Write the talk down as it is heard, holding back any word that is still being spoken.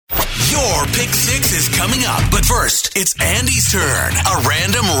Your Pick 6 is coming up. But first, it's Andy's turn. A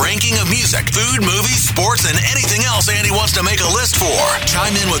random ranking of music, food, movies, sports, and anything else Andy wants to make a list for.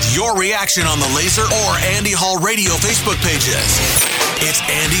 Chime in with your reaction on the Laser or Andy Hall Radio Facebook pages. It's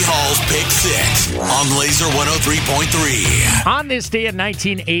Andy Hall's Pick 6 on Laser 103.3. On this day in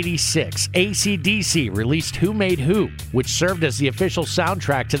 1986, AC/DC released Who Made Who, which served as the official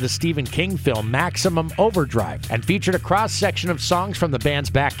soundtrack to the Stephen King film Maximum Overdrive, and featured a cross-section of songs from the band's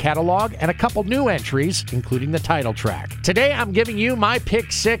back catalog and a couple new entries, including the title track. Today, I'm giving you my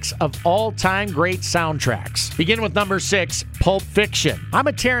Pick 6 of all-time great soundtracks. Begin with number 6, Pulp Fiction. I'm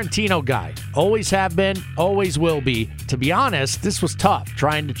a Tarantino guy. Always have been, always will be. To be honest, this was tough,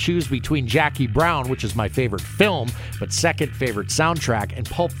 trying to choose between Jackie Brown, which is my favorite film, but second favorite soundtrack, and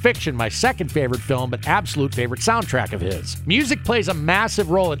Pulp Fiction, my second favorite film, but absolute favorite soundtrack of his. Music plays a massive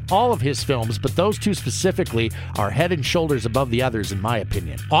role in all of his films, but those two specifically are head and shoulders above the others, in my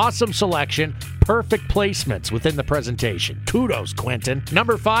opinion. Awesome selection, perfect placements within the presentation. Kudos, Quentin.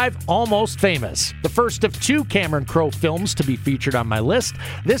 Number 5, Almost Famous. The first of 2 Cameron Crowe films to be featured on my list.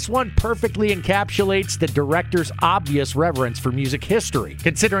 This one perfectly encapsulates the director's obvious reverence for music history,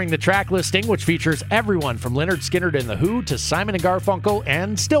 considering the track listing, which features everyone from Lynyrd Skynyrd and The Who to Simon & Garfunkel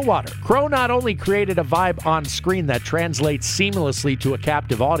and Stillwater. Crowe not only created a vibe on screen that translates seamlessly to a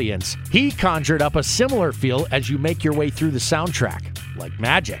captive audience, he conjured up a similar feel as you make your way through the soundtrack. Like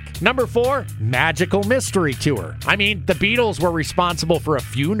magic. Number 4, Magical Mystery Tour. I mean, the Beatles were responsible for a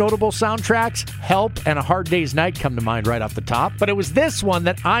few notable soundtracks. Help and A Hard Day's Night come to mind right off the top, but it was this one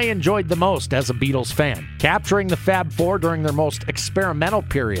that I enjoyed the most as a Beatles fan, capturing the Fab Four during their most experimental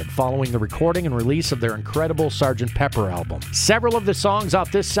period following the recording and release of their incredible Sgt. Pepper album. Several of the songs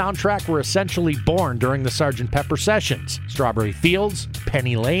off this soundtrack were essentially born during the Sgt. Pepper sessions. Strawberry Fields,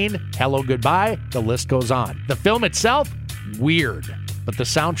 Penny Lane, Hello Goodbye, the list goes on. The film itself, weird, but the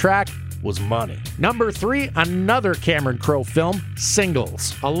soundtrack was money. Number 3, another Cameron Crowe film,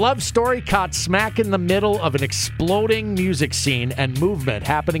 Singles. A love story caught smack in the middle of an exploding music scene and movement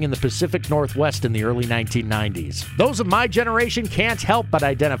happening in the Pacific Northwest in the early 1990s. Those of my generation can't help but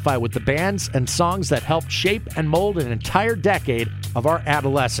identify with the bands and songs that helped shape and mold an entire decade of our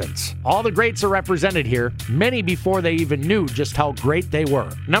adolescence. All the greats are represented here, many before they even knew just how great they were.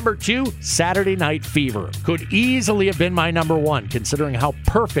 Number 2, Saturday Night Fever. Could easily have been my number 1, considering how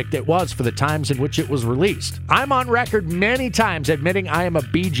perfect it was for the times in which it was released. I'm on record many times admitting I am a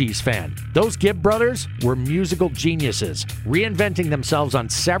Bee Gees fan. Those Gibb brothers were musical geniuses, reinventing themselves on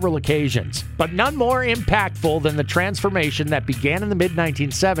several occasions, but none more impactful than the transformation that began in the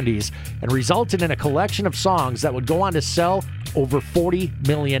mid-1970s and resulted in a collection of songs that would go on to sell over 40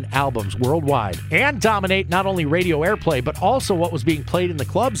 million albums worldwide and dominate not only radio airplay, but also what was being played in the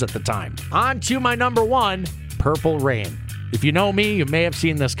clubs at the time. On to my number 1, Purple Rain. If you know me, you may have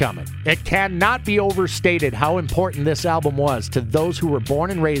seen this coming. It cannot be overstated how important this album was to those who were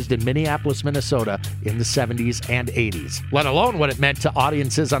born and raised in Minneapolis, Minnesota in the 70s and 80s, let alone what it meant to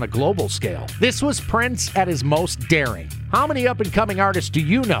audiences on a global scale. This was Prince at his most daring. How many up-and-coming artists do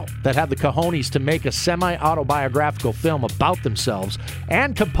you know that have the cojones to make a semi-autobiographical film about themselves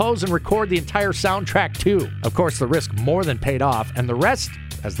and compose and record the entire soundtrack too? Of course, the risk more than paid off, and the rest,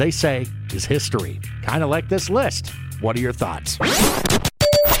 as they say, is history. Kind of like this list. What are your thoughts?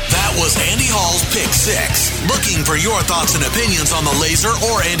 That was Andy Hall's Pick 6. Looking for your thoughts and opinions on the Laser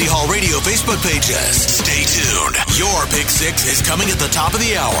or Andy Hall Radio Facebook pages. Stay tuned. Your Pick 6 is coming at the top of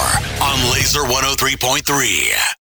the hour on Laser 103.3.